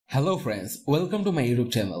Hello friends, welcome to my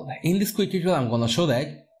YouTube channel. In this quick tutorial I'm gonna show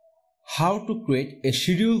that how to create a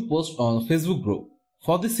scheduled post on Facebook group.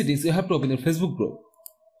 For this settings you have to open your Facebook group,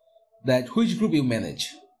 that which group you manage.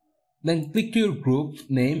 Then click to your group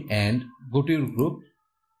name and go to your group.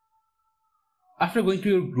 After going to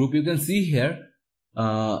your group you can see here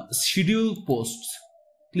schedule posts.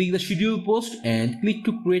 Click the schedule post and click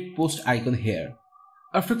to create post icon here.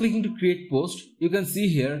 After clicking to create post you can see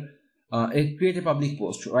here create a public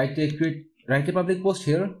post. Write a public post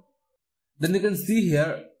here. Then you can see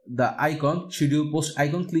here the icon, schedule post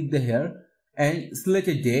icon. Click the here and select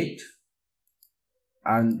a date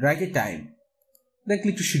and write a time. Then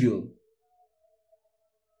click to schedule.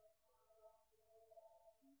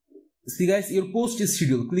 See guys, your post is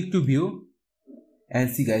scheduled. Click to view and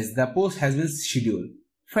see guys, the post has been scheduled.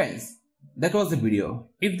 Friends, that was the video.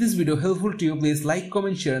 If this video helpful to you, please like,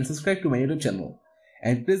 comment, share and subscribe to my YouTube channel.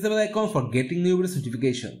 And press the bell icon for getting new videos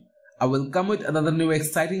notification. I will come with another new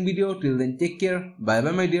exciting video. Till then, take care. Bye bye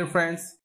my dear friends.